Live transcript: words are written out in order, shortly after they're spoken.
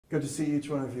Good to see each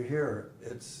one of you here.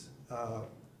 It's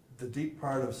the deep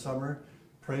part of summer.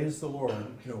 Praise the Lord.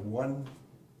 1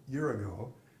 year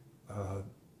ago,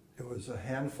 it was a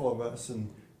handful of us, and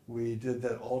we did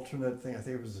that alternate thing. I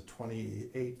think it was the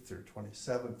 28th or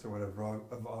 27th or whatever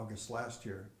of August last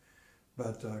year.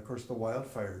 But of course, the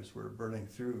wildfires were burning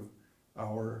through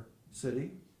our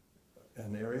city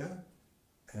and area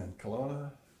and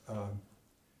Kelowna.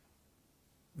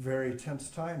 Very tense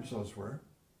times those were.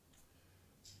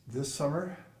 This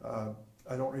summer,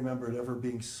 I don't remember it ever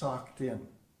being socked in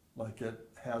like it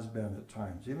has been at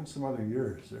times. Even some other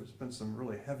years, there's been some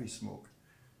really heavy smoke.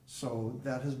 So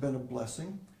that has been a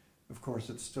blessing. Of course,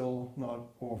 it's still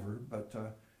not over, but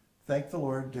thank the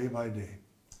Lord day by day.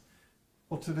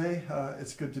 Well, today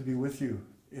it's good to be with you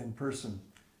in person,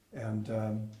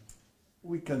 and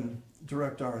we can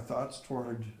direct our thoughts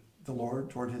toward the Lord,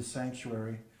 toward His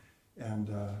sanctuary, and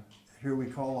here we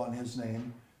call on His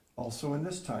name also in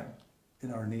this time,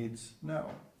 in our needs now.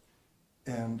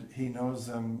 And He knows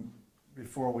them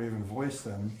before we even voice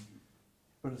them,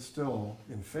 but it's still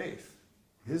in faith,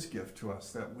 His gift to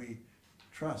us, that we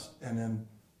trust and then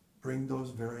bring those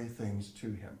very things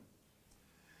to Him.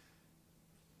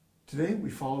 Today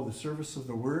we follow the service of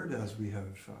the Word as we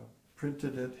have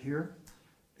printed it here,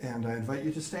 and I invite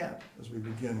you to stand as we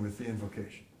begin with the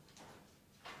invocation.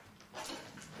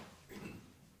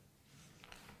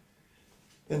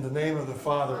 In the name of the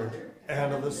Father,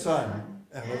 and of the Son,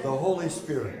 and of the Holy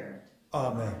Spirit.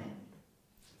 Amen.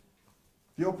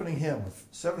 The opening hymn,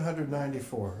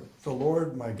 794, The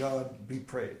Lord my God be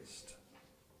praised.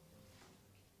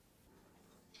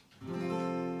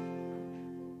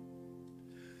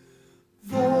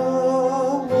 The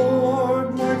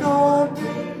Lord my God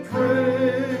be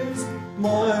praised,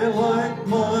 my light,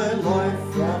 my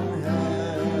life from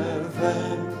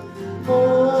heaven,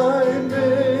 my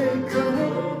Maker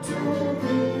who to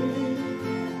me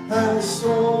has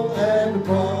soul and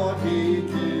body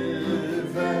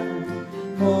given,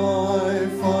 my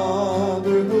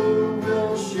Father who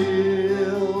will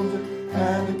shield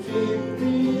and keep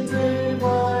me day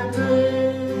by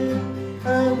day,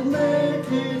 and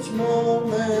make each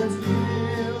moment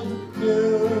yield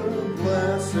new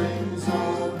blessings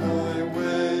on my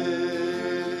way.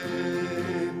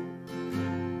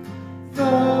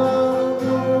 The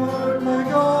Lord my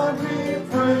God be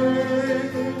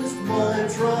praised, my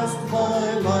trust,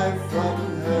 my life from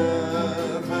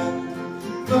heaven,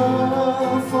 the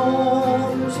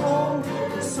Father's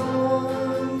only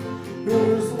Son,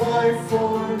 whose life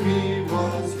for me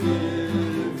was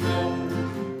given,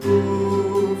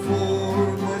 who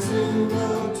for my sin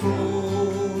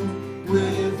atoned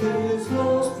with His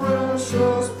most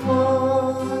precious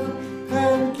blood,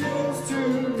 and gives to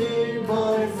me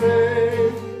by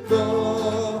faith the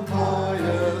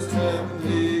highest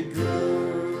heavenly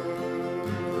good.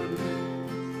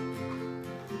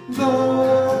 The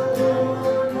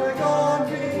Lord my God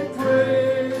be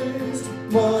praised,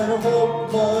 my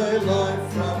hope, my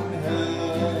life from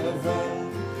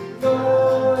heaven,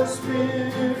 the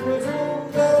Spirit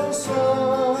whom the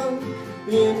Son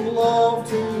in love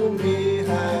to me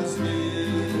has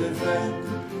given.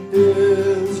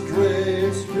 His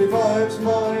grace revives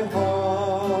my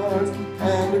heart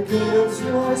and gives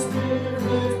my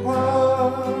spirit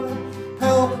power,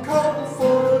 help,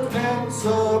 comfort, and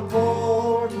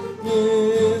support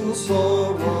in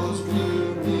sorrow's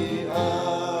gloomy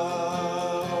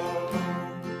hour.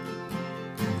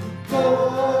 The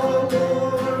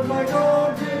Lord my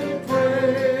God be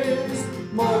praised,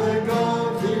 my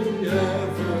God the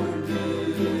ever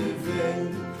living,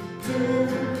 to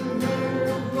whom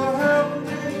the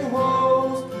heavenly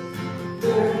host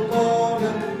their laud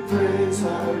and praise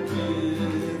are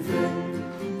giving.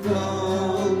 The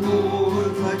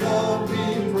Lord my God be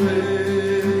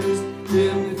praised,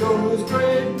 in those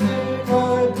great name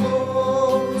I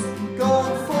boast,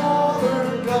 God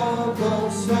Father, God the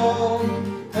Son,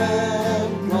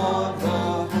 and God the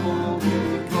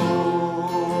Holy Ghost.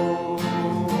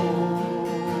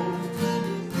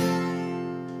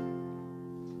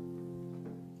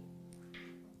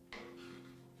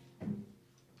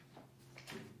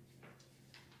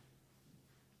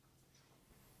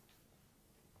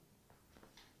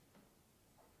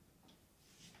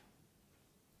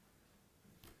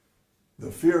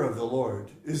 The fear of the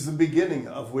Lord is the beginning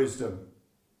of wisdom.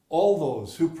 All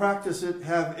those who practice it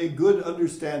have a good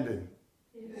understanding.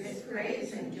 His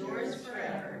praise endures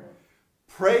forever.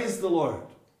 Praise the Lord.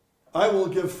 I will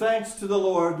give thanks to the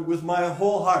Lord with my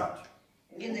whole heart.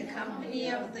 In the company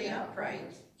of the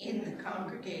upright, in the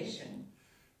congregation.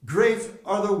 Great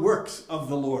are the works of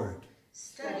the Lord,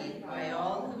 studied by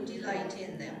all who delight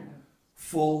in them.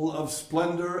 Full of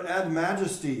splendor and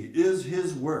majesty is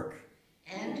his work,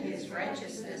 and his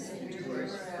righteousness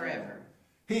endures forever.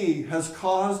 He has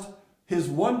caused his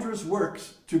wondrous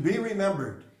works to be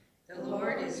remembered. The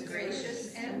Lord is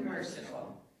gracious and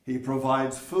merciful. He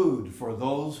provides food for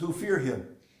those who fear him.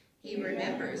 He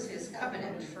remembers his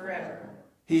covenant forever.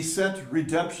 He sent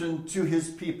redemption to his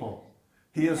people.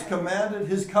 He has commanded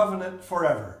his covenant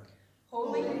forever.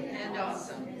 Holy and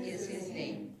awesome is his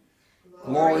name.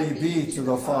 Glory be to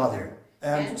the Father,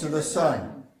 and to the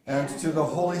Son, and to the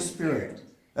Holy Spirit,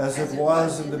 as it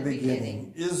was in the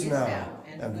beginning, is now,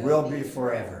 and will be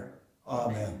forever.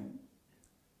 Amen.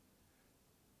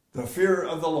 The fear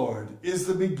of the Lord is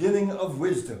the beginning of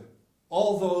wisdom.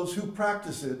 All those who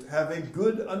practice it have a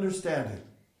good understanding.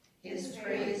 His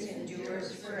praise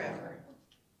endures forever.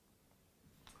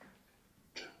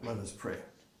 Let us pray.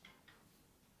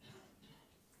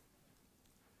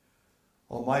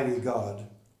 Almighty God,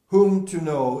 whom to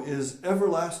know is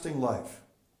everlasting life,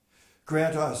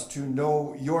 grant us to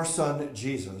know your Son,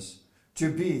 Jesus,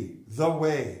 to be the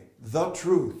way, the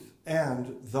truth,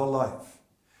 and the life,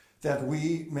 that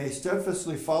we may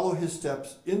steadfastly follow his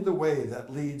steps in the way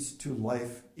that leads to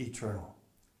life eternal.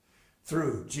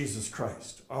 Through Jesus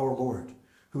Christ, our Lord,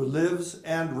 who lives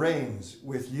and reigns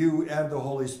with you and the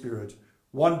Holy Spirit,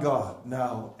 one God,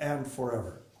 now and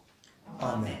forever.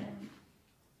 Amen.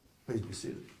 Please be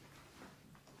seated.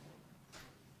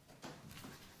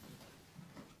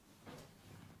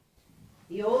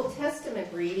 The Old Testament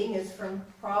reading is from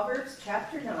Proverbs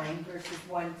chapter 9, verses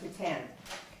 1 to 10.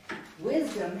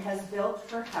 Wisdom has built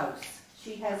her house.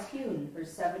 She has hewn her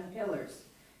 7 pillars.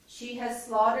 She has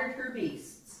slaughtered her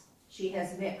beasts. She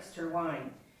has mixed her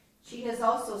wine. She has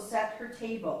also set her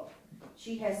table.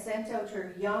 She has sent out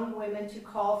her young women to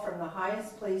call from the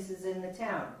highest places in the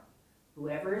town.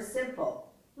 Whoever is simple,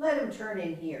 let him turn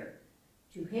in here.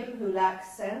 To him who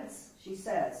lacks sense, she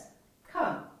says,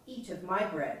 come, eat of my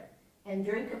bread, and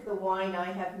drink of the wine I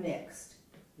have mixed.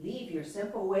 Leave your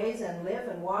simple ways and live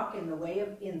and walk in the way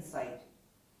of insight.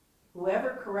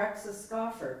 Whoever corrects a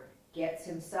scoffer gets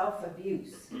himself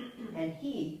abuse, and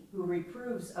he who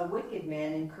reproves a wicked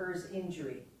man incurs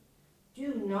injury.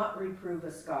 Do not reprove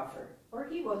a scoffer, or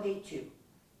he will hate you.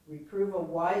 Reprove a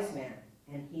wise man,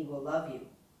 and he will love you.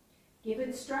 Give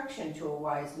instruction to a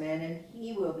wise man, and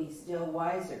he will be still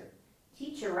wiser.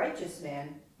 Teach a righteous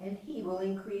man, and he will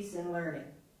increase in learning.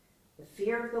 The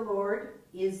fear of the Lord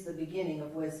is the beginning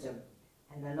of wisdom,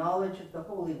 and the knowledge of the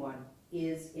Holy One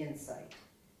is insight.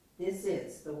 This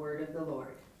is the word of the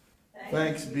Lord.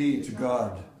 Thanks be to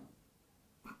God.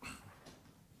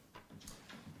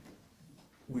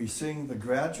 We sing the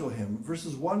gradual hymn,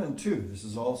 verses 1 and 2. This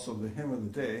is also the hymn of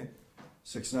the day,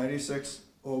 696,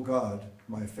 O God,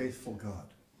 my faithful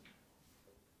God.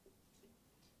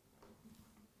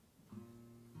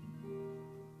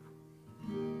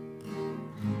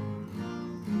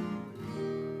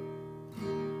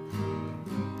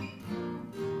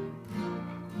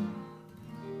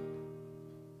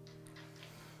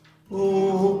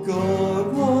 O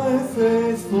God, my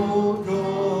faithful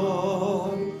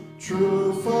God,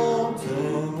 true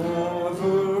fountain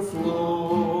ever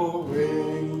flowing,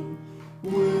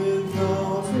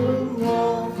 without whom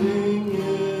nothing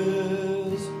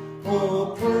is,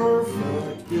 a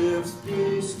perfect gift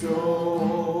bestowing.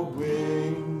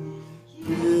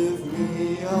 Give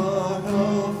me a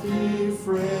healthy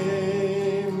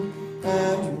frame,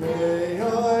 and may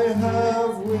I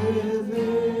have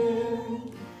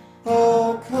within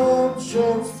a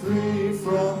conscience free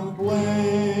from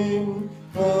blame,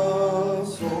 a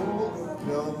soul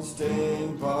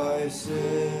unstained by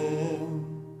sin.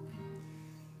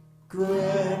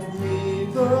 Grant me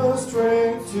the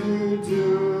strength to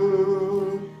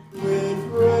do, with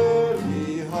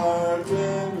ready heart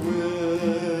and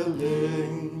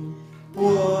willing,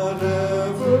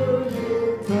 whatever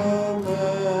you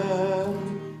command,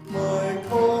 my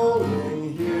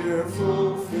calling here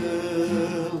fulfilling,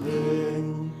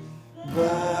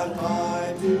 that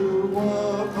I do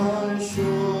what I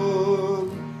should,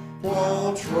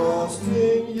 while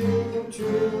trusting you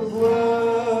to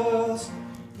bless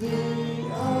the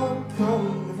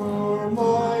outcome for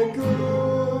my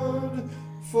good,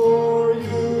 for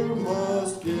you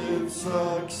must give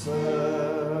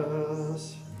success.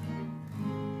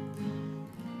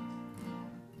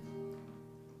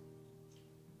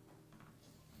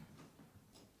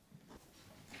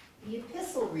 The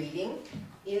epistle reading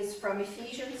is from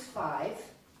Ephesians 5,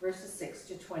 verses 6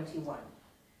 to 21.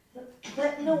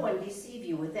 Let no one deceive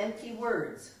you with empty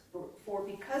words, for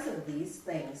because of these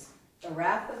things the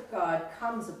wrath of God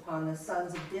comes upon the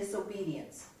sons of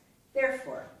disobedience.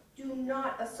 Therefore, do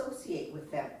not associate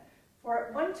with them. For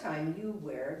at one time you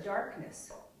were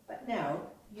darkness, but now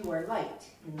you are light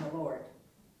in the Lord.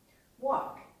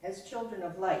 Walk as children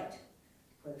of light,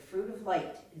 for the fruit of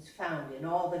light is found in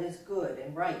all that is good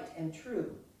and right and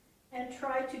true, and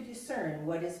try to discern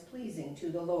what is pleasing to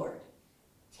the Lord.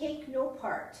 Take no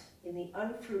part in the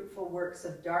unfruitful works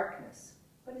of darkness,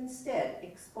 but instead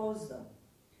expose them.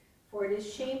 For it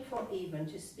is shameful even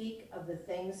to speak of the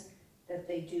things that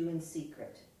they do in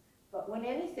secret. But when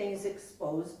anything is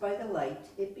exposed by the light,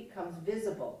 it becomes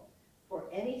visible. For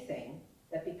anything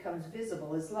that becomes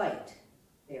visible is light.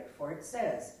 Therefore it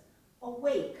says,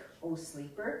 "Awake, O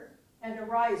sleeper, and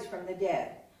arise from the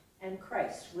dead, and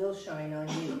Christ will shine on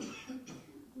you."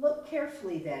 Look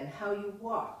carefully then how you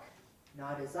walk,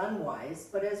 not as unwise,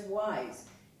 but as wise,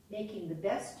 making the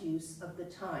best use of the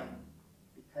time,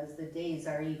 because the days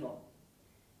are evil.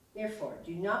 Therefore,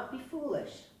 do not be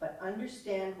foolish, but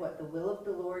understand what the will of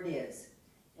the Lord is.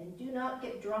 And do not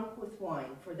get drunk with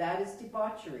wine, for that is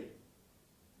debauchery,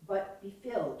 but be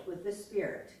filled with the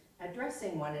Spirit,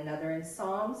 addressing one another in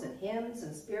psalms and hymns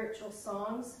and spiritual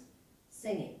songs,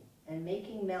 singing and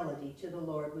making melody to the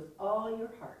Lord with all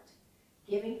your heart,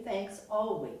 giving thanks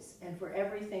always and for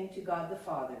everything to God the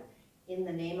Father, in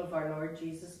the name of our Lord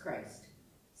Jesus Christ,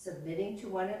 submitting to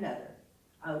one another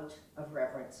out of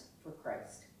reverence for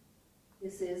Christ.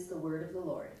 This is the word of the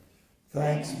Lord.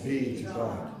 Thanks be to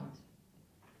God.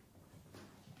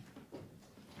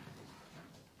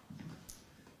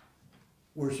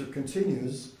 Worship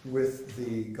continues with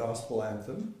the gospel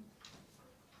anthem,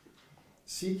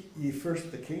 "Seek ye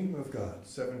first the kingdom of God,"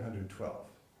 712.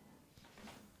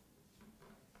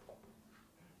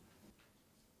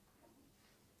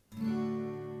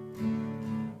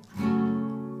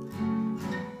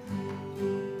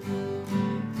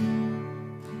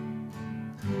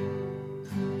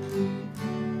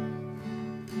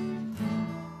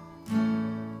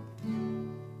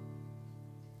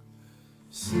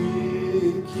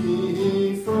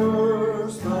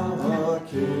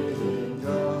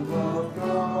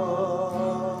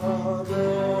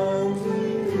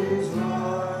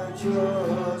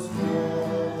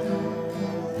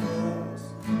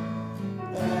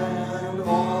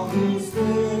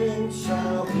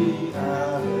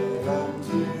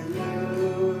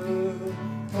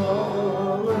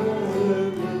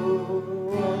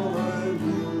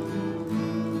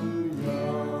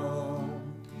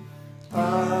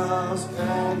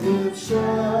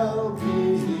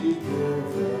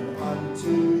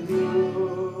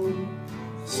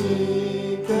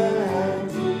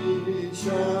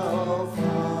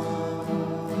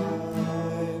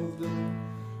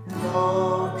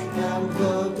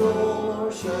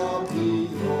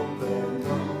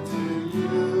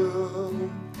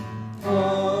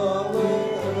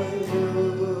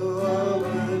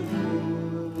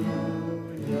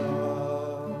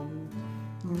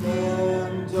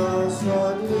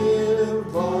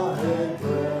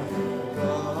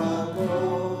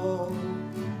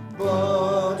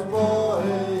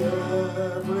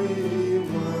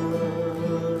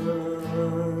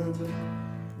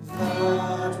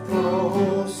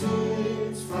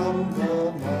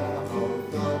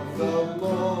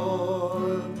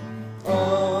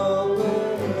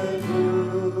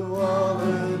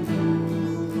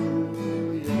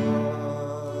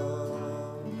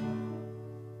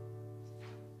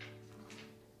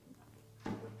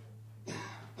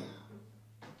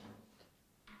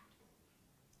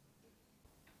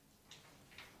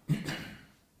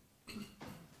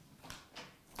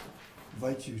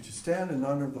 Invite you to stand in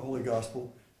honor of the Holy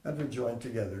Gospel and to join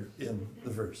together in the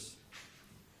verse.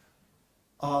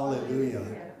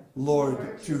 Alleluia.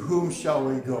 Lord, to whom shall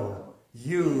we go?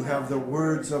 You have the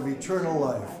words of eternal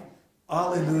life.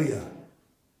 Alleluia.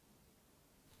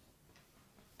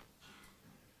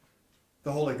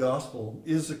 The Holy Gospel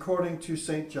is according to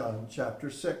St. John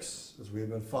chapter 6, as we have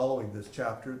been following this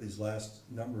chapter these last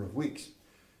number of weeks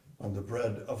on the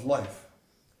bread of life.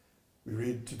 We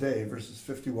read today verses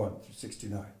 51 through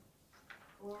 69.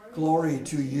 Glory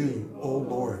to you, O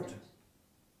Lord.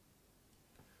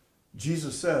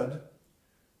 Jesus said,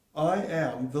 I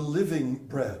am the living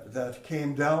bread that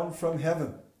came down from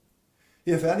heaven.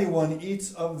 If anyone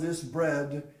eats of this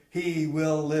bread, he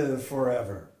will live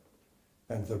forever.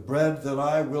 And the bread that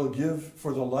I will give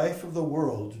for the life of the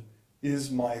world is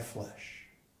my flesh.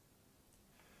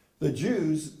 The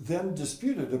Jews then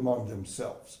disputed among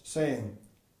themselves, saying,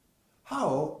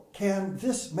 How can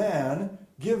this man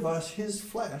give us his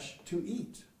flesh to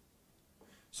eat?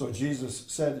 So Jesus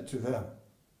said to them,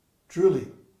 Truly,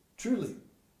 truly,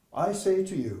 I say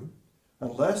to you,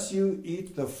 unless you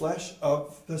eat the flesh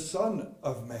of the Son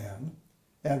of Man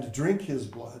and drink his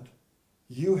blood,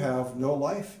 you have no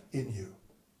life in you.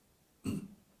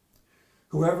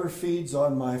 Whoever feeds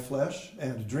on my flesh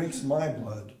and drinks my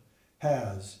blood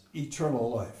has eternal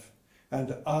life,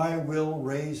 and I will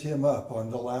raise him up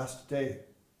on the last day.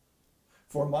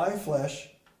 For my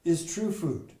flesh is true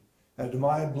food, and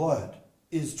my blood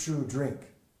is true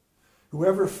drink.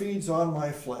 Whoever feeds on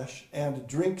my flesh and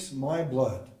drinks my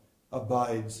blood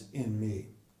abides in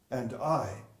me, and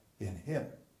I in him.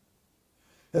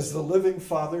 As the living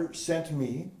Father sent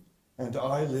me, and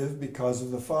I live because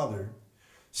of the Father,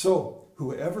 so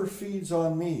whoever feeds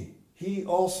on me, he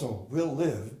also will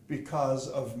live because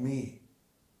of me.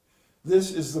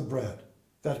 This is the bread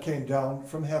that came down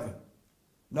from heaven,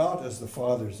 not as the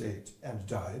fathers ate and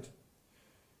died.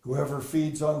 Whoever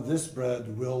feeds on this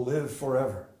bread will live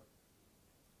forever.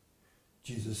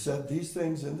 Jesus said these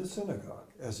things in the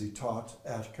synagogue as he taught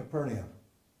at Capernaum.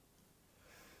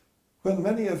 When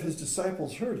many of his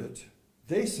disciples heard it,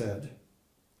 they said,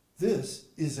 "This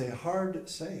is a hard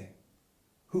saying.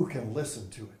 Who can listen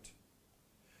to it?"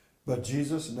 But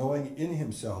Jesus, knowing in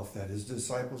himself that his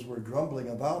disciples were grumbling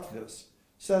about this,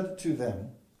 said to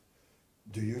them,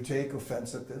 "Do you take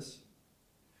offense at this?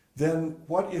 Then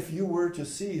what if you were to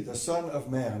see the Son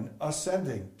of Man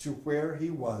ascending to where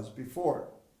he was before?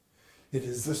 It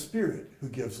is the Spirit who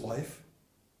gives life.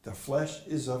 The flesh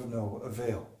is of no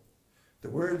avail. The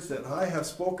words that I have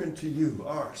spoken to you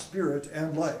are spirit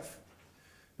and life.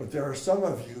 But there are some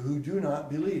of you who do not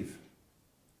believe."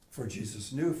 For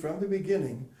Jesus knew from the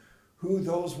beginning who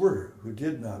those were who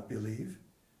did not believe,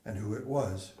 and who it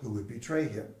was who would betray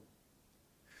him.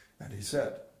 And he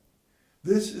said,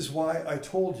 "This is why I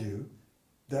told you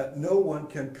that no one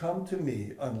can come to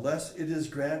me unless it is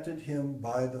granted him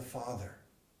by the Father."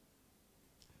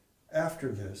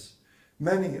 After this,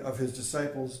 many of his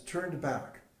disciples turned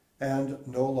back and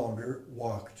no longer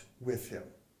walked with him.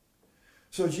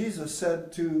 So Jesus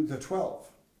said to the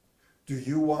 12, "Do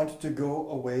you want to go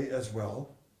away as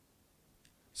well?"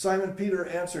 Simon Peter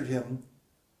answered him,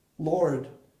 "Lord,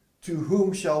 to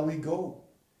whom shall we go?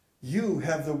 You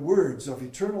have the words of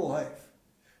eternal life,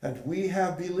 and we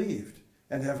have believed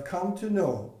and have come to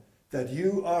know that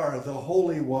you are the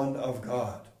Holy One of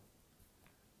God."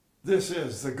 This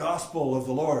is the gospel of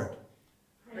the Lord.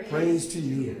 Praise to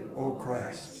you, O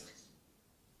Christ.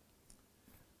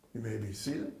 You may be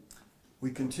seated.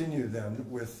 We continue then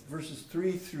with verses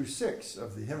 3 through 6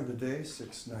 of the hymn of the day,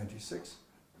 696.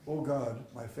 O God,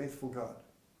 my faithful God.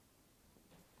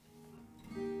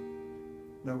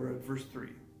 Now we're at verse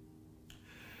 3.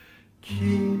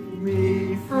 Keep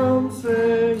me from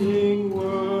saying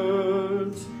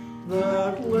words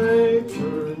that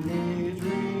later need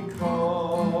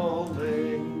recalling.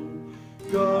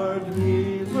 Guard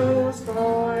me lest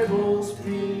idle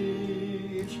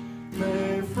speech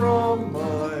may from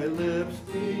my lips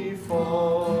be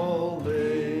falling.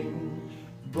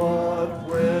 But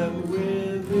when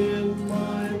within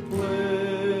my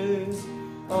place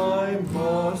I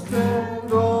must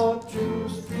and ought to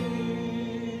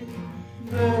speak,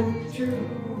 then to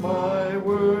my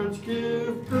words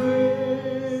give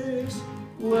grace,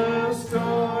 lest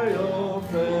I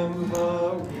offend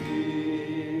the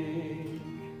weak.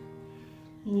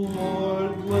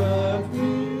 Lord, let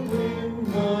me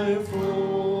win my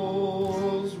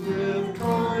foes with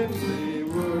kindly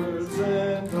words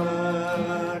and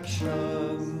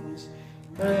actions,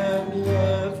 and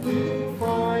let me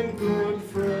find good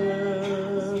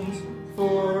friends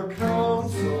for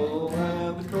counsel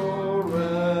and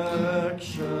correction.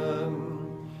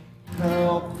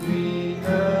 Help me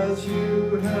as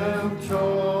you have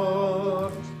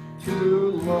taught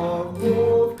to love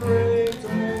both great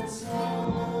and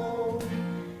small,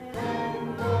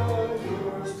 and by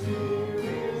your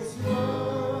Spirit's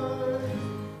light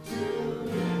to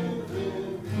live in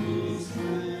peace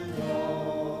with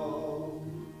all.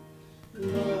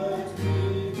 Let me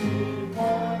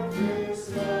depart this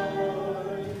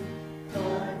life,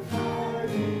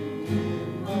 confiding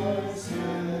in my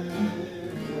Savior.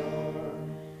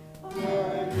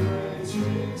 By grace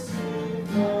receive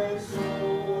my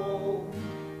soul,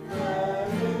 that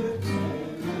it may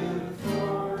live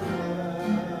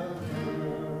forever,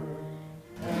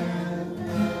 and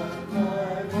let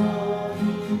my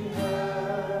body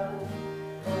have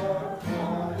a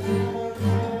quiet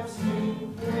resting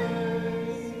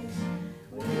place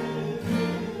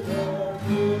within a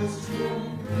Christian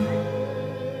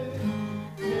grave,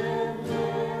 and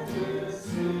let it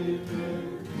sleep in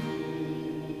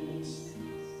peace.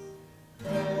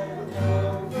 And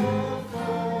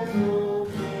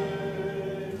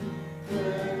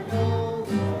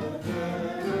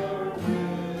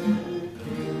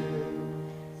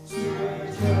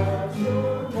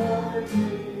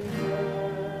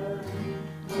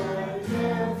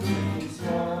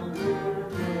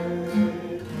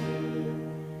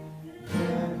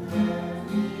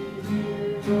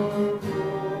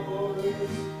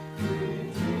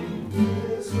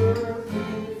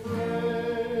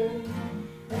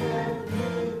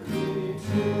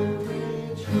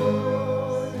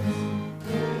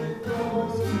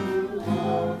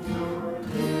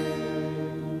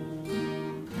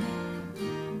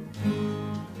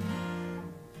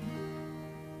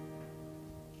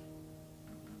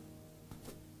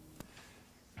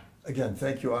Again,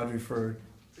 thank you, Audrey, for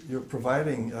your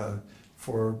providing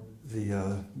for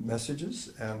the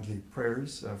messages and the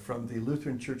prayers from the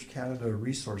Lutheran Church-Canada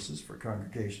resources for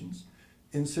congregations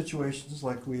in situations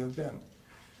like we have been.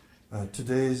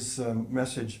 Today's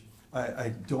message, I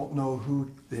don't know who,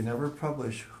 they never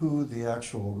publish who the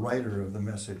actual writer of the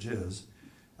message is.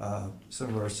 Some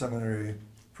of our seminary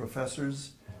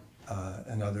professors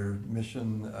and other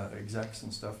mission execs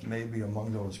and stuff may be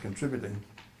among those contributing.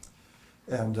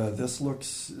 And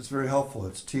it's very helpful.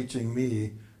 It's teaching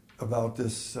me about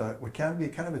this, what can be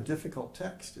kind of a difficult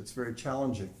text. It's very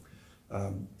challenging.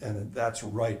 And that's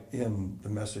right in the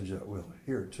message that we'll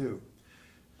hear too.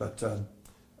 But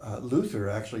Luther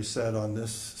actually said on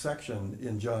this section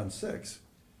in Jn6,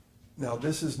 now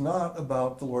this is not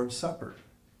about the Lord's Supper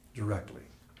directly,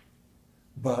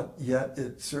 but yet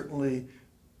it certainly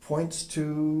points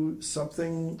to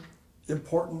something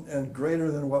important and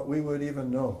greater than what we would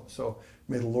even know. So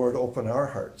may the Lord open our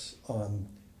hearts on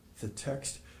the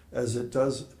text as it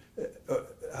does.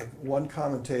 One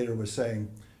commentator was saying,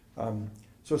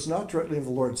 so it's not directly of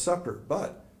the Lord's Supper,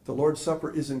 but the Lord's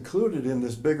Supper is included in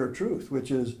this bigger truth,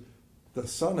 which is the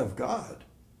Son of God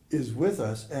is with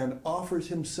us and offers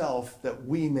himself that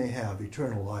we may have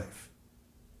eternal life.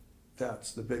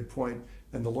 That's the big point.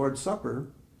 And the Lord's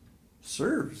Supper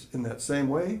serves in that same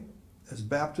way as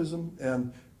baptism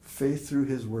and faith through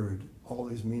his word, all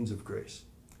these means of grace.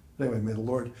 Anyway, may the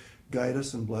Lord guide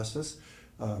us and bless us.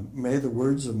 May the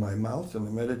words of my mouth and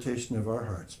the meditation of our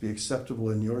hearts be acceptable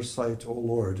in your sight, O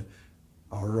Lord,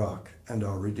 our rock and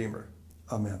our Redeemer.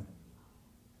 Amen.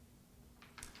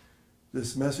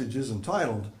 This message is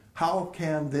entitled, How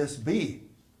Can This Be?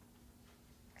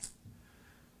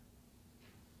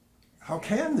 How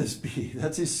can this be?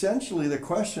 That's essentially the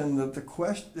question that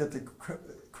the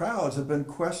crowds have been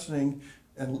questioning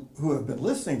and who have been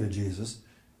listening to Jesus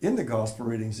in the gospel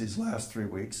readings these last 3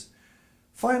 weeks,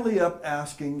 finally up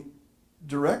asking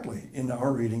directly in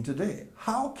our reading today.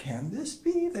 How can this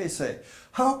be, they say.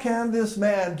 How can this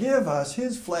man give us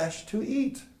his flesh to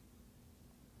eat?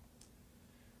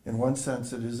 In one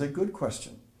sense, it is a good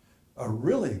question, a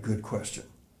really good question.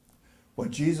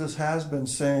 What Jesus has been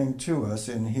saying to us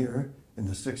in here, in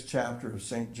the 6th chapter of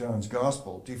St. John's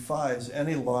Gospel, defies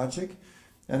any logic,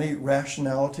 any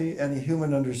rationality, any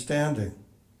human understanding.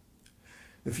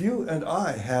 If you and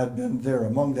I had been there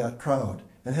among that crowd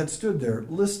and had stood there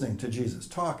listening to Jesus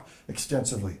talk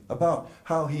extensively about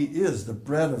how he is the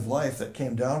bread of life that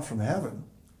came down from heaven,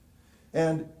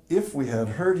 and if we had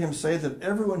heard him say that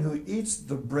everyone who eats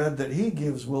the bread that he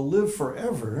gives will live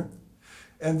forever,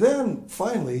 and then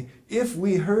finally, if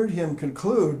we heard him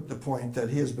conclude the point that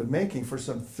he has been making for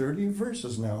some 30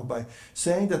 verses now by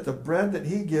saying that the bread that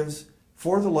he gives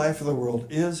for the life of the world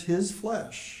is his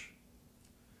flesh,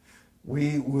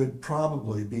 we would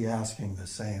probably be asking the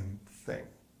same thing.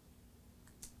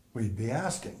 We'd be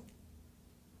asking,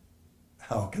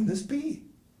 how can this be?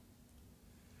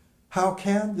 How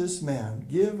can this man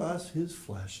give us his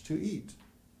flesh to eat?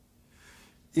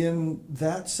 In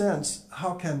that sense,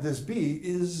 how can this be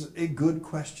is a good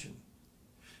question.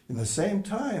 At the same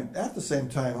time,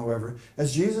 however,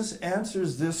 as Jesus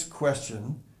answers this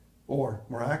question, or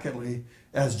miraculously,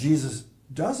 as Jesus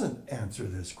doesn't answer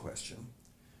this question,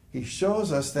 he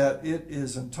shows us that it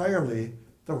is entirely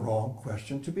the wrong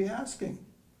question to be asking.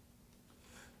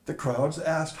 The crowds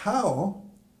asked how,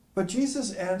 but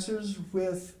Jesus answers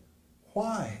with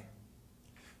why.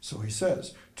 So he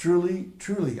says, truly,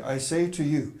 truly, I say to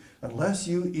you, unless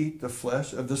you eat the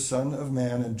flesh of the Son of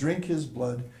Man and drink his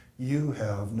blood, you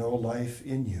have no life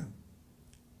in you.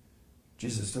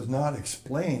 Jesus does not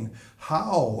explain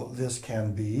how this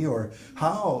can be or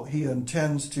how he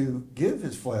intends to give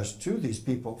his flesh to these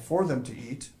people for them to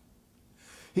eat.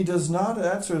 He does not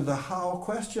answer the how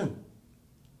question.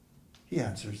 He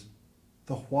answers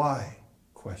the why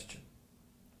question.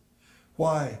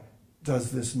 Why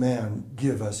does this man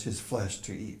give us his flesh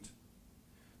to eat?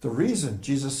 The reason,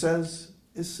 Jesus says,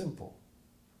 is simple.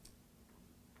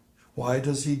 Why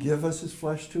does he give us his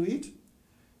flesh to eat?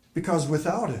 Because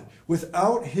without it,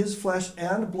 without his flesh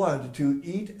and blood to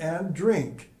eat and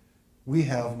drink, we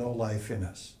have no life in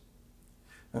us.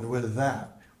 And with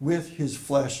that, with his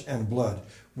flesh and blood,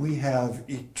 we have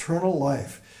eternal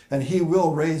life, and he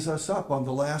will raise us up on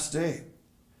the last day.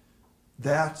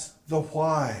 That's the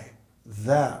why.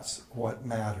 That's what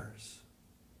matters.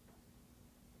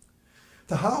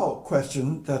 The how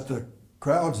question that the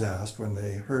crowds asked when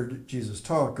they heard Jesus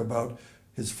talk about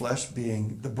his flesh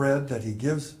being the bread that he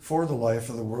gives for the life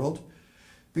of the world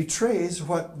betrays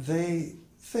what they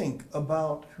think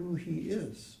about who he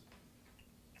is.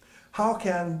 How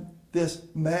can this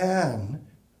man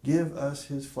give us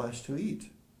his flesh to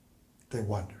eat? They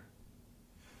wonder.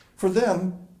 For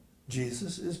them,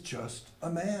 Jesus is just a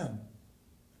man.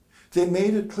 They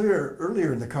made it clear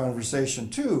earlier in the conversation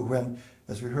too, when,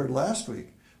 as we heard last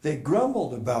week, they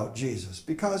grumbled about Jesus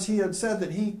because he had said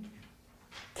that he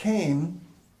came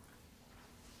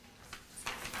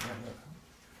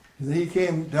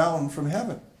down from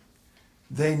heaven.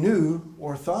 They knew,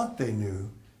 or thought they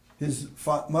knew, his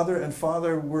mother and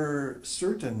father were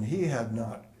certain he had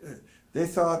not. They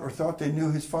thought they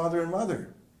knew his father and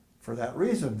mother. For that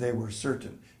reason, they were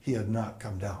certain he had not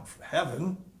come down from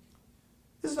heaven.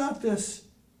 Is not this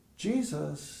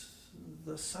Jesus,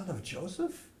 the son of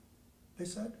Joseph? They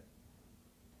said.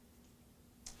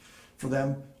 For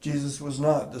them, Jesus was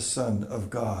not the Son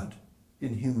of God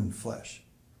in human flesh.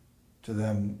 To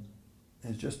them,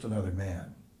 he's just another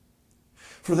man.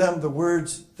 For them, the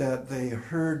words that they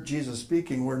heard Jesus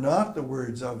speaking were not the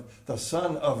words of the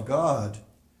Son of God.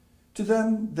 To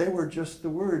them, they were just the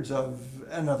words of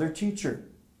another teacher.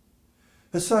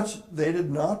 As such, they did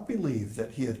not believe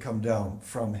that he had come down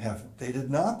from heaven. They did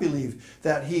not believe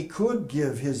that he could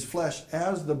give his flesh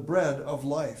as the bread of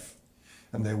life.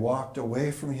 And they walked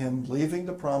away from him, leaving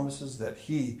the promises that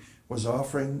he was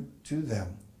offering to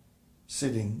them,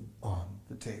 sitting on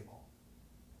the table.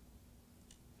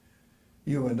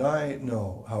 You and I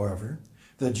know, however,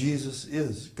 that Jesus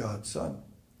is God's Son.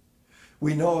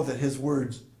 We know that his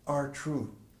words are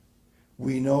true.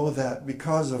 We know that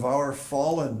because of our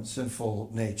fallen,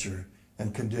 sinful nature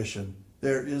and condition,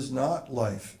 there is not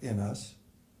life in us.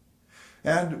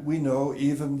 And we know,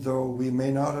 even though we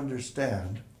may not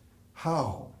understand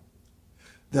how,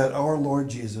 that our Lord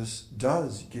Jesus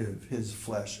does give his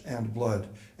flesh and blood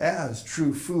as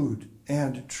true food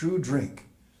and true drink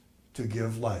to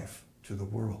give life to the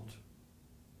world.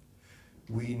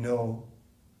 We know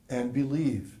and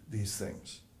believe these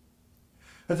things.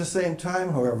 At the same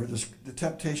time, however, the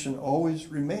temptation always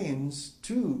remains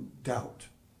to doubt.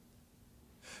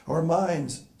 Our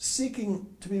minds,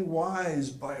 seeking to be wise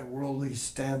by worldly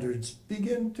standards,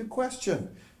 begin to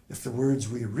question if the words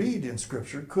we read in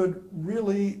Scripture could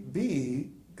really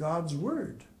be God's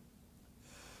Word.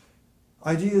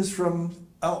 Ideas from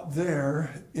out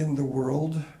there in the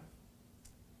world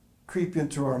creep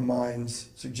into our minds,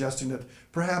 suggesting that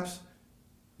perhaps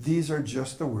these are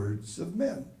just the words of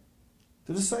men.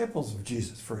 The disciples of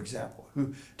Jesus, for example,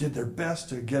 who did their best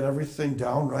to get everything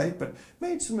down right, but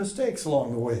made some mistakes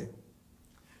along the way.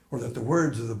 Or that the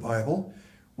words of the Bible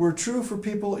were true for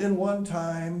people in one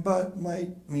time, but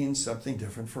might mean something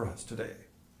different for us today.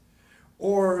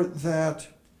 Or that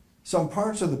some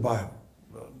parts of the Bible,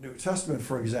 the New Testament,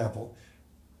 for example,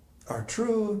 are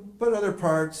true, but other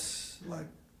parts, like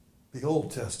the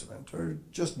Old Testament, are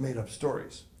just made-up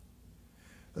stories.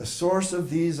 The source of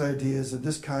these ideas and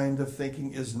this kind of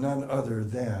thinking is none other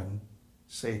than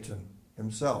Satan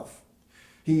himself.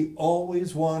 He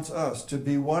always wants us to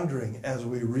be wondering as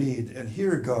we read and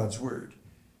hear God's word.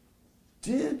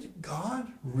 Did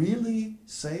God really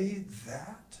say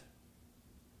that?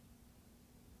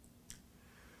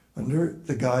 Under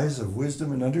the guise of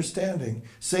wisdom and understanding,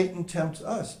 Satan tempts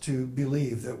us to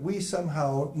believe that we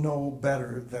somehow know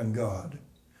better than God,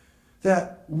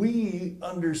 that we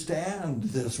understand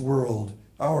this world,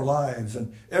 our lives,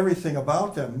 and everything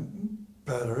about them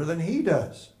better than he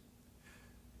does.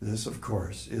 This, of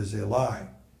course, is a lie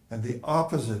and the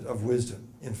opposite of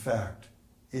wisdom. In fact,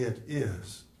 it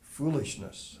is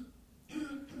foolishness.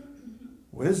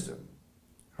 Wisdom,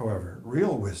 however,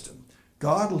 real wisdom,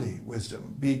 godly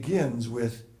wisdom, begins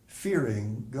with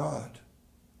fearing God.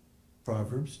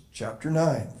 Proverbs chapter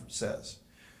 9 says,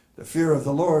 "The fear of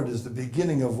the Lord is the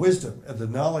beginning of wisdom, and the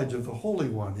knowledge of the Holy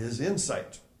One is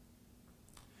insight."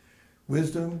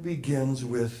 Wisdom begins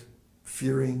with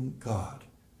fearing God,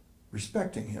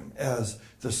 respecting him as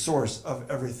the source of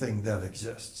everything that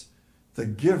exists, the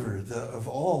giver of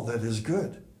all that is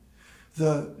good,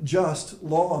 the just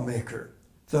lawmaker,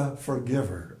 the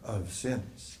forgiver of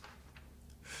sins.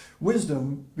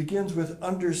 Wisdom begins with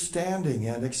understanding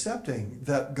and accepting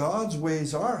that God's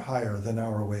ways are higher than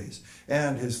our ways,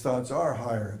 and his thoughts are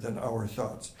higher than our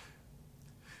thoughts.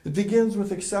 It begins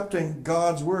with accepting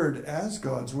God's word as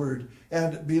God's word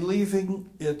and believing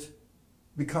it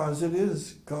because it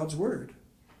is God's word.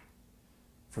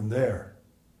 From there,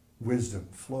 wisdom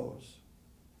flows.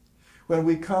 When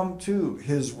we come to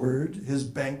his word, his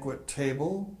banquet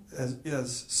table,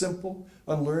 as simple,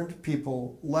 unlearned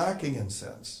people lacking in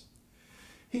sense,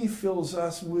 he fills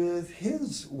us with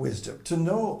his wisdom to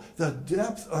know the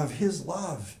depth of his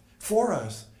love for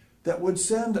us that would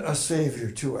send a Savior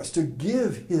to us, to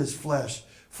give his flesh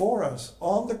for us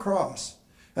on the cross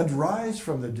and rise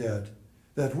from the dead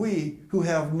that we who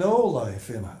have no life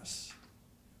in us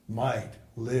might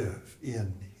live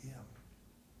in him.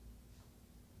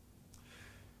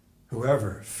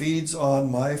 Whoever feeds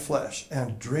on my flesh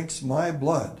and drinks my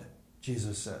blood,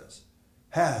 Jesus says,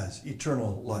 has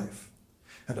eternal life,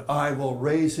 and I will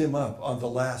raise him up on the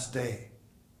last day.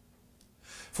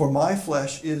 For my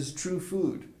flesh is true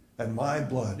food, and my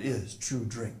blood is true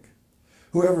drink.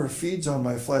 Whoever feeds on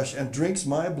my flesh and drinks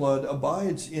my blood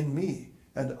abides in me,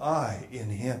 and I in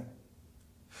him.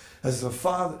 As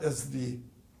the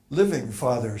living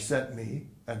Father sent me,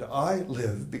 and I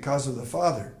live because of the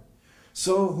Father,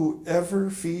 so whoever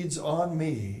feeds on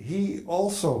me, he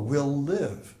also will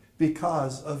live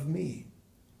because of me.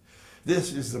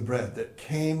 This is the bread that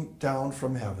came down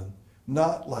from heaven,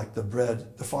 not like the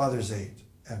bread the fathers ate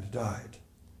and died.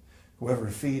 Whoever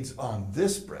feeds on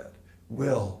this bread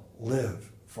will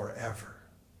live forever.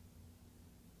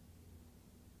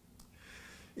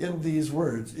 In these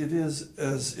words, it is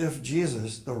as if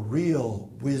Jesus, the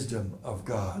real wisdom of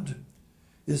God,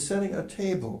 is setting a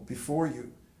table before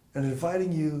you and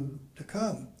inviting you to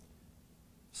come,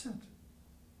 sit,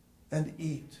 and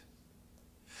eat.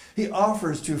 He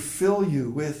offers to fill you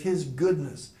with his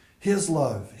goodness, his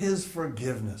love, his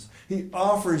forgiveness. He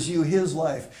offers you his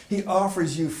life. He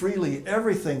offers you freely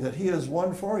everything that he has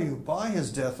won for you by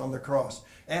his death on the cross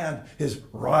and his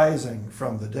rising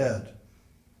from the dead.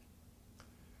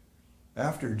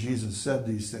 After Jesus said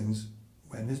these things,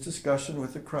 when his discussion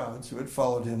with the crowds who had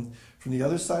followed him from the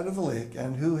other side of the lake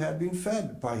and who had been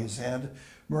fed by his hand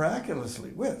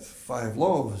miraculously with 5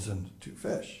 loaves and 2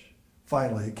 fish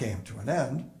finally came to an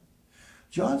end,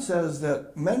 John says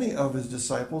that many of his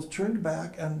disciples turned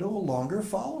back and no longer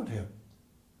followed him.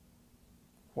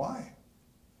 Why?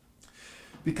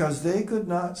 Because they could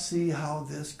not see how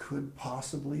this could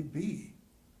possibly be.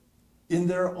 In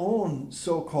their own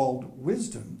so-called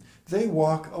wisdom, they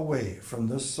walk away from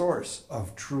the source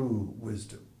of true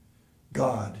wisdom,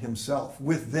 God himself,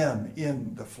 with them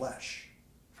in the flesh.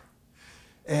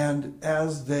 And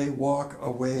as they walk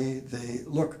away, they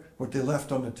look what they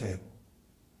left on the table.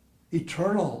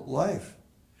 Eternal life,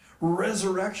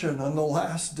 resurrection on the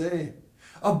last day,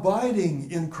 abiding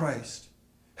in Christ,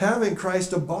 having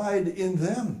Christ abide in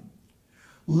them,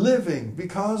 living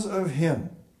because of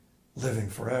him, living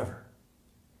forever,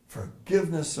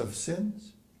 forgiveness of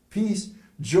sins, peace,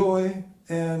 joy,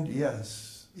 and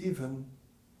yes, even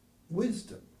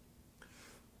wisdom.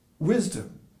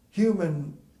 Wisdom,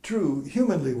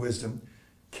 humanly wisdom,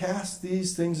 casts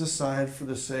these things aside for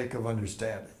the sake of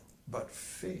understanding, but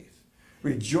faith,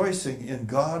 rejoicing in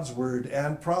God's word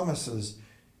and promises,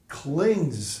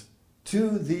 clings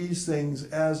to these things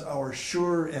as our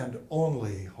sure and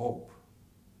only hope.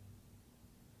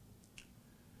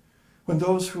 When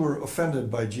those who were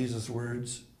offended by Jesus'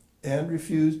 words and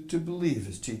refused to believe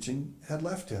his teaching had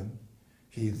left him,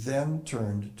 he then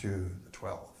turned to the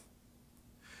 12.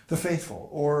 The faithful,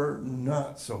 or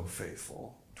not so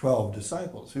faithful, 12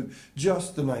 disciples who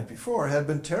just the night before had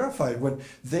been terrified when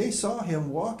they saw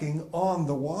him walking on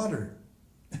the water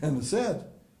and said,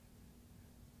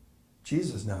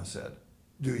 Jesus now said,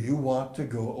 "Do you want to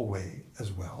go away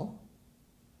as well?"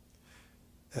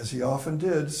 As he often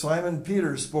did, Simon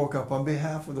Peter spoke up on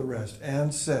behalf of the rest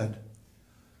and said,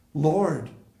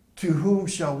 "Lord, to whom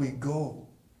shall we go?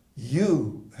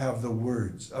 You have the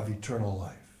words of eternal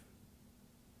life."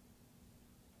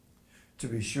 To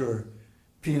be sure,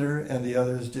 Peter and the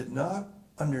others did not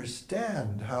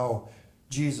understand how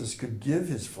Jesus could give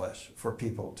his flesh for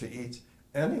people to eat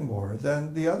any more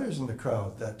than the others in the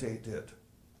crowd that day did.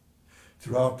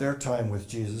 Throughout their time with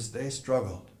Jesus, they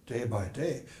struggled day by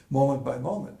day, moment by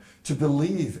moment, to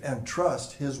believe and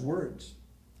trust his words.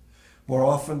 More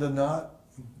often than not,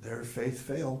 their faith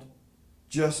failed,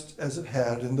 just as it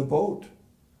had in the boat.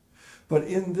 But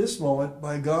in this moment,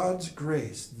 by God's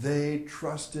grace, they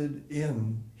trusted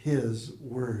in his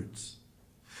words.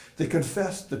 They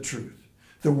confessed the truth.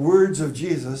 The words of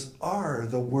Jesus are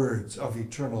the words of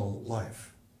eternal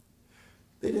life.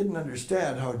 They didn't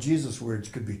understand how Jesus' words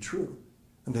could be true,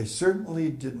 and they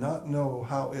certainly did not know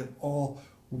how it all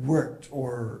worked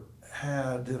or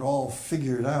had it all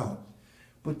figured out.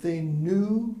 But they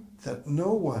knew that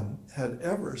no one had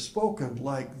ever spoken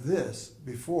like this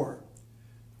before.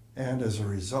 And as a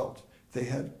result, they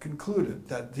had concluded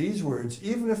that these words,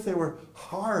 even if they were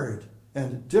hard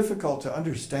and difficult to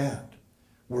understand,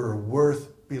 were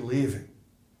worth believing.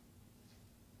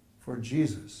 For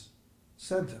Jesus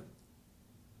said them,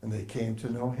 and they came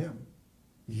to know him.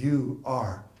 You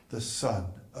are the Son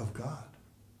of God.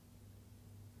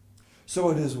 So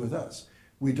it is with us.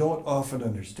 We don't often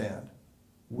understand.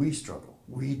 We struggle.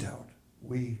 We doubt.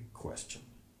 We question.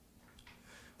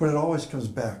 But it always comes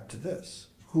back to this.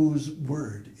 Whose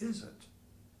word is it?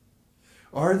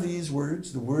 Are these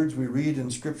words, the words we read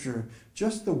in Scripture,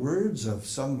 just the words of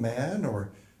some man,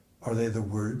 or are they the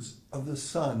words of the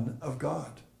Son of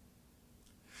God?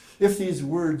 If these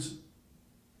words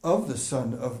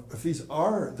if these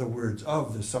are the words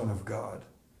of the Son of God,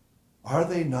 are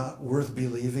they not worth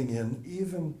believing in,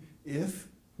 even if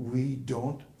we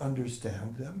don't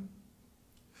understand them?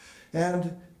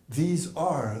 And these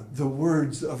are the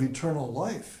words of eternal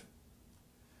life.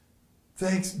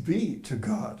 Thanks be to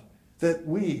God that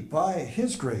we, by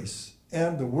his grace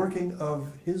and the working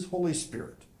of his Holy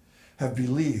Spirit, have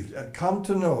believed and come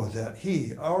to know that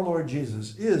he, our Lord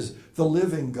Jesus, is the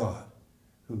living God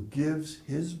who gives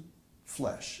his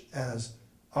flesh as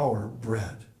our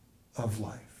bread of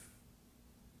life.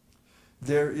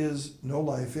 There is no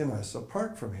life in us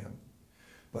apart from him,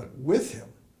 but with him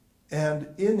and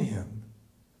in him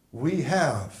we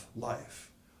have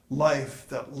life, life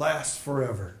that lasts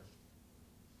forever.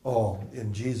 All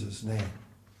in Jesus' name.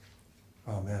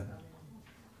 Amen.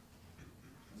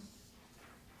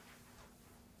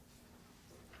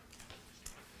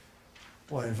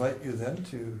 Well, I invite you then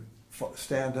to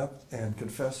stand up and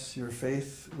confess your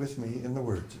faith with me in the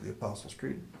words of the Apostles'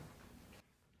 Creed.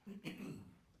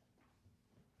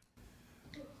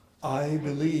 I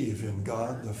believe in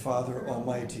God the Father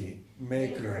Almighty,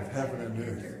 maker of heaven and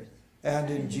earth,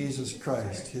 and in Jesus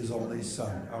Christ, his only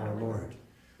Son, our Lord,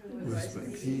 who was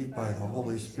conceived by the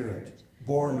Holy Spirit,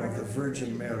 born of the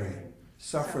Virgin Mary,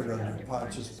 suffered under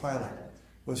Pontius Pilate,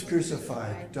 was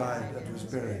crucified, died, and was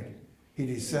buried. He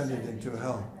descended into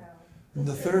hell. On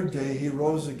the third day he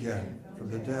rose again from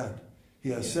the dead.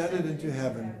 He ascended into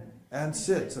heaven and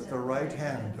sits at the right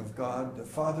hand of God the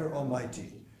Father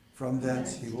Almighty. From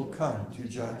thence he will come to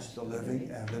judge the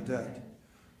living and the dead.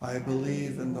 I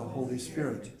believe in the Holy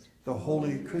Spirit, the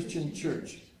holy Christian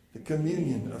Church, the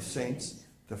communion of saints,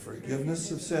 the forgiveness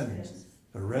of sins,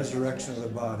 the resurrection of the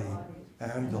body,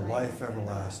 and the life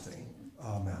everlasting.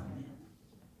 Amen.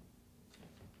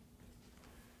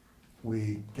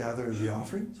 We gather the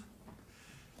offerings,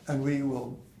 and we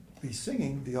will be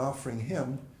singing the offering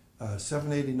hymn,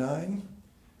 789,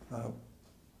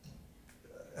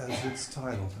 as it's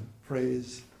titled,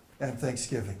 Praise and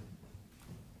Thanksgiving.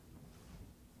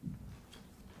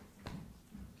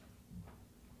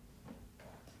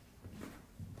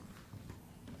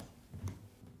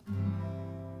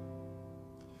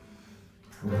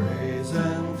 Praise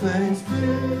and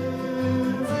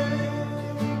thanksgiving,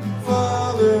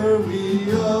 Father,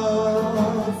 we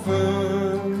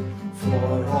offer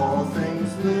for all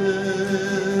things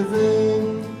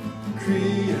living,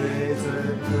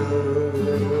 created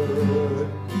good.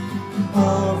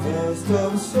 Harvest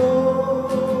of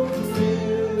soul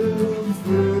fields,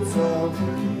 fruits of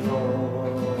the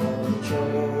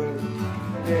orchard,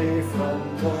 hay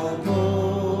from the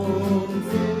mown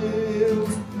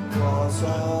fields,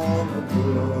 blossom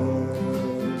good.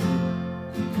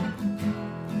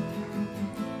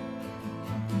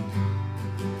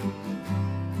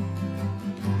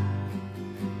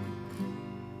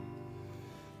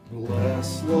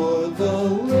 Bless, Lord, the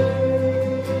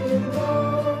labor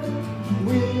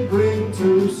we bring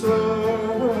to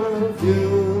serve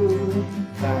you.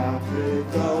 Happy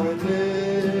our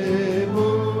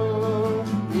neighbor,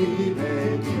 we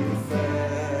may be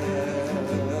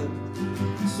fed.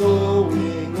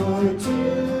 Sowing or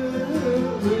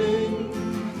tilling,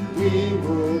 we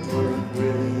would work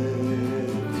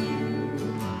with you.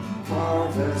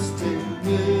 Harvesting,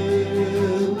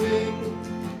 milling,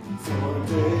 for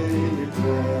daily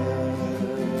bread.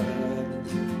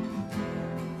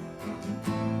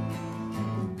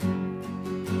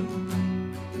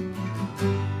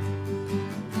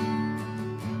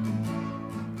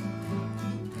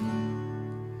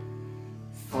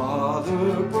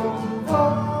 Father,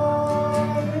 providing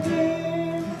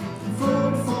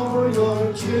food for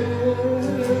your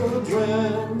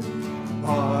children,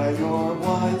 by your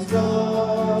wise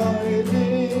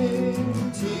guiding,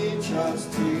 teach us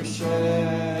to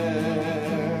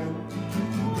share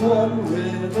one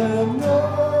with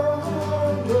another,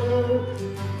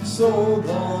 so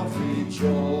that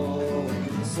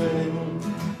rejoicing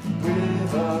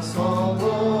with us all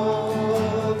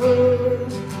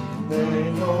others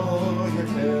may know your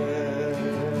care.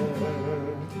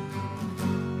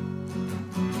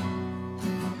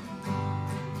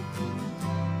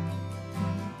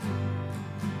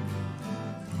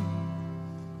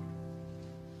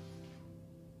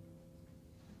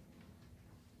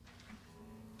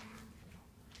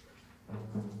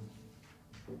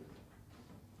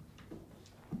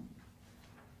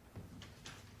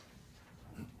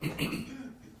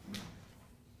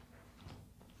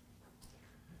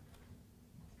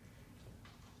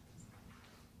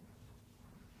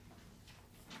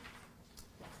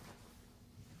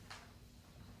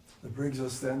 brings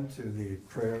us then to the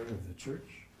prayer of the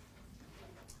church.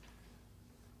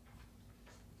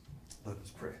 Let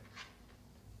us pray.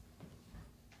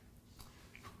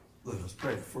 Let us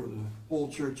pray for the whole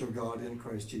church of God in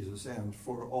Christ Jesus and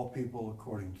for all people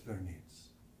according to their needs.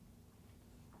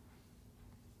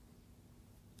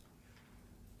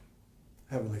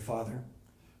 Heavenly Father,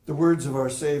 the words of our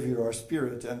Savior are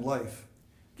spirit and life.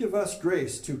 Give us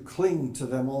grace to cling to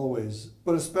them always,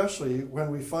 but especially when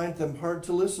we find them hard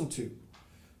to listen to,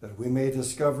 that we may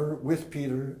discover with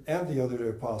Peter and the other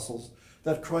apostles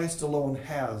that Christ alone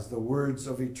has the words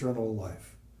of eternal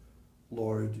life.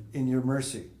 Lord, in your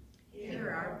mercy, hear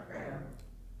our prayer.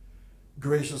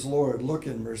 Gracious Lord, look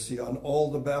in mercy on all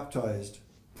the baptized.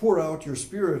 Pour out your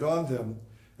Spirit on them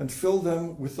and fill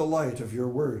them with the light of your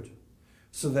word,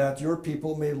 so that your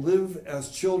people may live as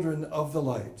children of the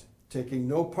light, taking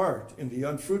no part in the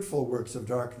unfruitful works of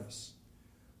darkness.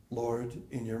 Lord,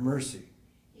 in your mercy,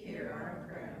 hear our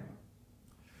prayer.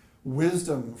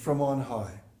 Wisdom from on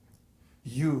high,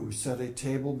 you set a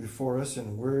table before us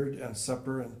in word and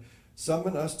supper, and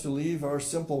summon us to leave our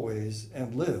simple ways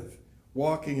and live,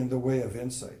 walking in the way of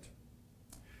insight.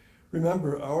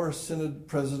 Remember our Synod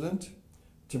President,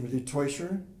 Timothy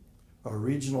Teuscher, our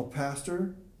regional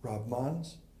pastor, Rob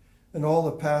Mons, and all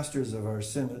the pastors of our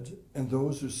synod and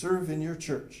those who serve in your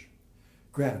church.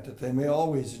 Grant that they may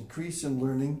always increase in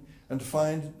learning and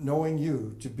find knowing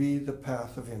you to be the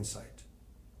path of insight.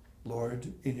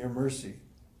 Lord, in your mercy,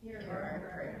 hear our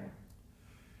prayer.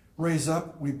 Raise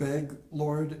up, we beg,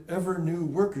 Lord, ever new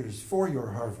workers for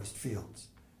your harvest fields,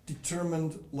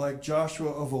 determined like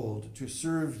Joshua of old to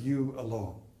serve you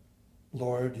alone.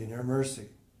 Lord, in your mercy,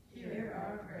 hear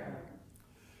our prayer.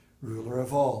 Ruler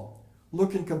of all,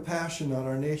 look in compassion on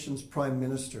our nation's Prime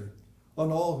Minister,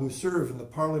 on all who serve in the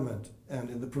Parliament and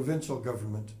in the provincial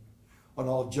government, on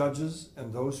all judges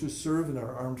and those who serve in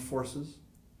our armed forces.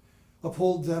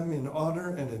 Uphold them in honor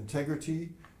and integrity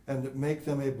and make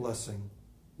them a blessing.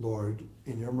 Lord,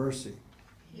 in your mercy,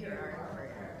 hear our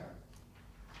prayer.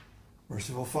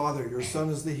 Merciful Father, your Son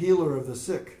is the healer of the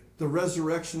sick, the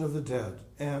resurrection of the dead,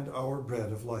 and our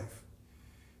bread of life.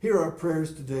 Hear our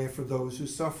prayers today for those who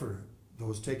suffer,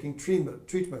 those taking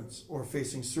treatments or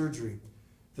facing surgery,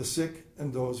 the sick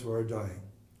and those who are dying.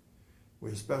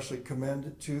 We especially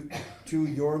commend to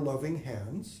your loving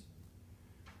hands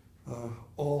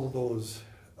all those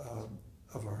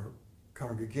of our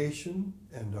congregation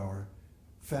and our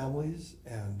families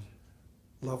and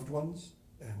loved ones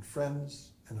and friends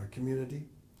and our community.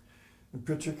 In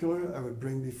particular, I would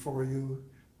bring before you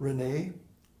Renee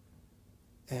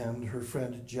and her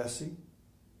friend Jessie,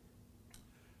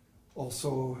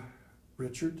 also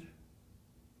Richard,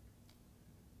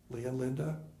 Lee and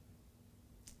Linda,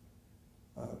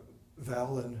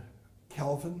 Val and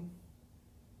Calvin.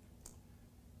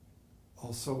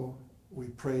 Also, we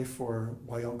pray for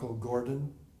my Uncle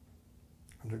Gordon,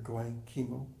 undergoing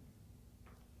chemo.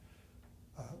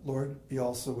 Lord, be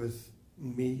also with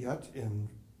me yet in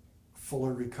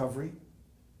fuller recovery.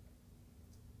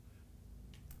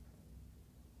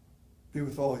 Be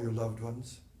with all your loved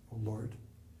ones, O Lord.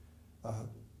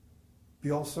 Be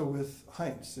also with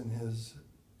Heinz in his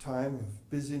time of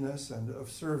busyness and of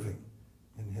serving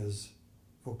in his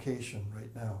vocation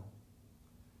right now.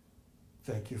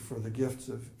 Thank you for the gifts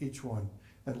of each one.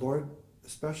 And Lord,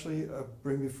 especially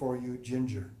bring before you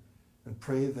Ginger and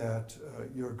pray that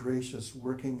your gracious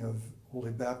working of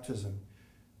holy baptism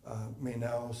may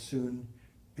now soon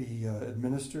be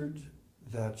administered,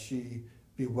 that she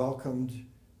be welcomed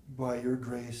by your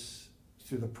grace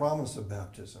through the promise of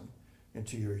baptism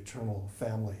into your eternal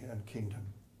family and kingdom.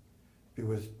 Be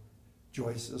with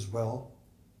Joyce as well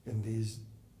in these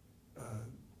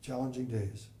challenging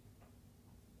days.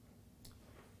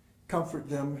 Comfort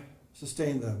them,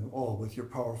 sustain them all with your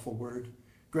powerful word,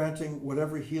 granting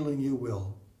whatever healing you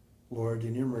will, Lord,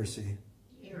 in your mercy.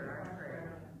 Hear our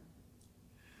prayer.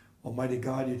 Almighty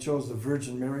God, you chose the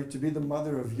Virgin Mary to be the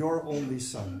mother of your only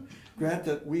Son. Grant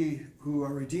that we who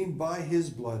are redeemed by his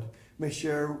blood may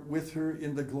share with her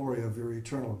in the glory of your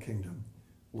eternal kingdom.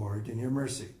 Lord, in your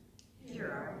mercy.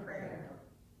 Hear our prayer.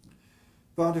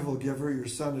 Bountiful giver, your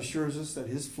Son assures us that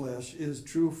his flesh is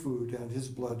true food and his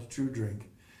blood true drink,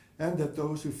 and that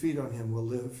those who feed on him will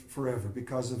live forever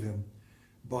because of him.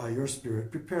 By your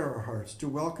Spirit, prepare our hearts to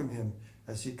welcome him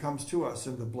as he comes to us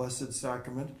in the blessed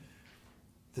sacrament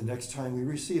the next time we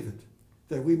receive it,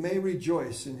 that we may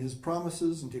rejoice in his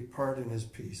promises and take part in his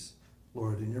peace.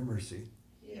 Lord, in your mercy.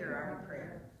 Hear our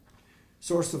prayer.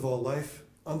 Source of all life,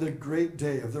 on the great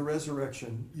day of the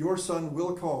resurrection, your Son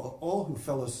will call all who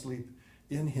fell asleep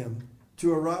in him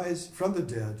to arise from the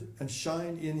dead and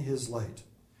shine in his light.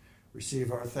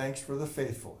 Receive our thanks for the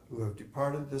faithful who have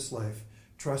departed this life,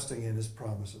 trusting in his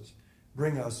promises.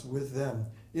 Bring us with them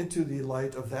into the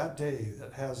light of that day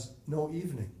that has no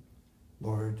evening.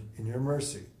 Lord, in your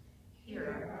mercy, Hear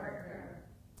our prayer.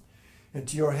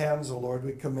 into your hands, O Lord,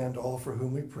 we commend all for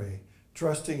whom we pray,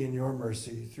 trusting in your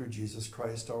mercy through Jesus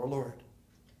Christ our Lord.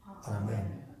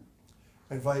 Amen.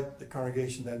 I invite the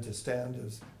congregation then to stand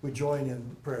as we join in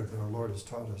the prayer that our Lord has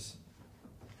taught us.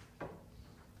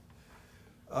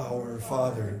 Our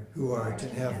Father, who art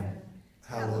in heaven,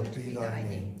 hallowed be thy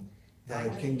name. Thy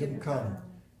kingdom come,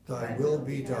 thy will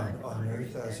be done on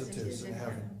earth as it is in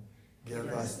heaven. Give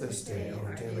us this day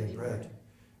our daily bread,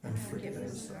 and forgive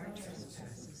us our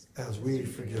trespasses, as we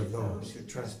forgive those who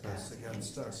trespass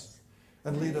against us.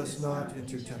 And lead us not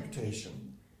into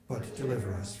temptation, but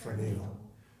deliver us from evil.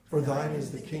 For thine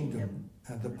is the kingdom,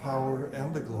 and the power,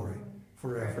 and the glory,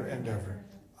 forever and ever.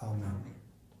 Amen.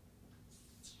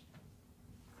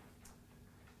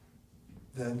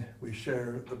 Then we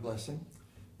share the blessing.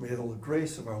 May the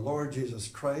grace of our Lord Jesus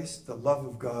Christ, the love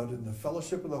of God, and the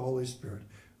fellowship of the Holy Spirit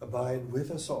abide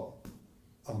with us all.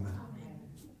 Amen.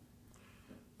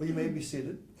 Well, you may be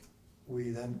seated.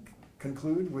 We then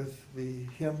conclude with the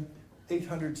hymn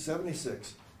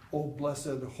 876, O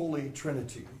Blessed Holy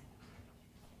Trinity.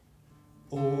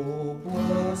 O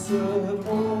blessed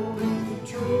Holy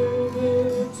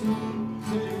Trinity,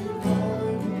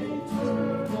 divine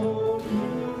eternal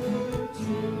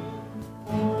unity,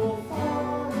 O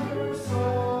Father,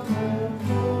 Son, and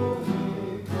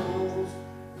Holy Ghost,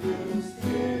 this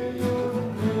day you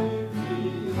make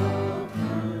me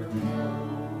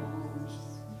uppermost.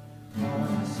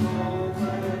 My soul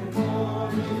and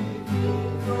body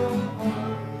give the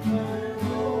heart, and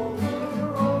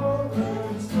over all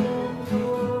extend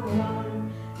your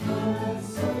arm. Let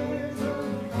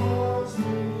Satan cause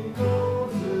me no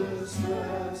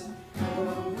distress,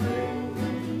 but bring me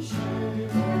shame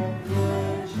and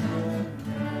wretched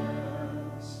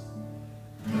mess.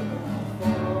 The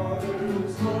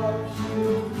Father's love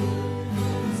shield me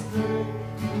this day,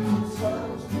 whose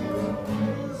house your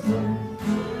wisdom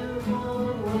live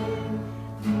away.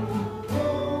 The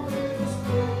Holy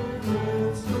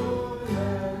Spirit's joy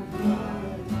and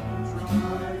light,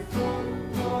 drive from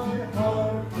my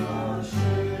heart the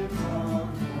shame of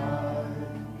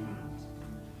pride.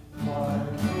 My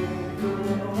Maker,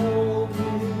 hold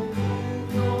me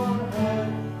in your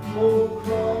hand, O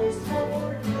Christ,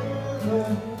 forgive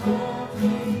and let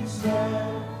me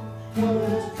stand. What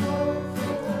is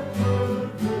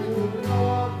comfort do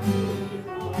not be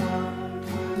born,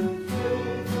 with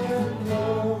faith and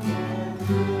love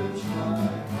enrich my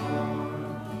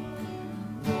heart.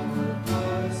 Lord,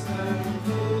 bless and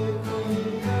give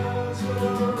me as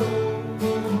your own,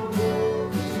 the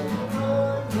radiant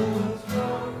brightness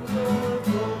from your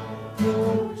throne,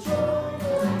 your joy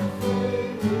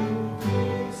unfading,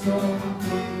 peace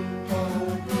unclean, by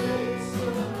grace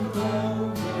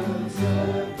surround us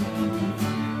every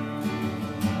day.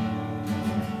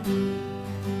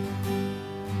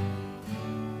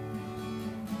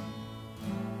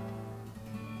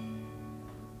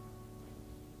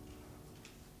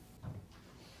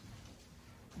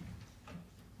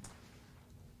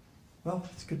 Well,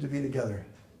 it's good to be together.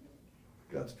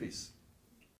 God's peace.